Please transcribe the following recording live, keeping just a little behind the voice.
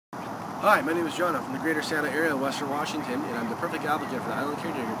Hi, my name is John. I'm from the greater Santa area of Western Washington, and I'm the perfect applicant for the island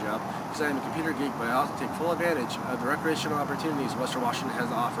caretaker job because I am a computer geek, but I also take full advantage of the recreational opportunities Western Washington has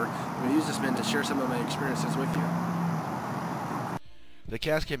to offer. I'm going to use this man to share some of my experiences with you. The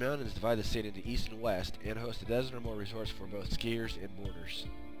Cascade Mountains divide the state into east and west and host a dozen or more resorts for both skiers and boarders.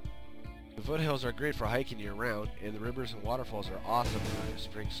 The foothills are great for hiking year-round, and the rivers and waterfalls are awesome for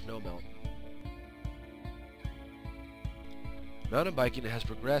spring snowmelt. Mountain biking has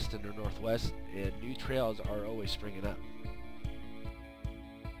progressed in the Northwest, and new trails are always springing up.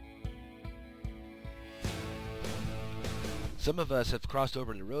 Some of us have crossed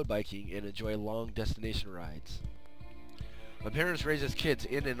over to road biking and enjoy long destination rides. My parents raised us kids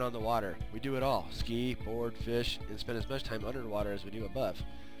in and on the water. We do it all: ski, board, fish, and spend as much time underwater as we do above.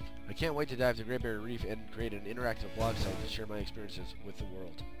 I can't wait to dive to Great Barrier Reef and create an interactive blog site to share my experiences with the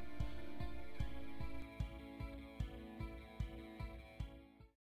world.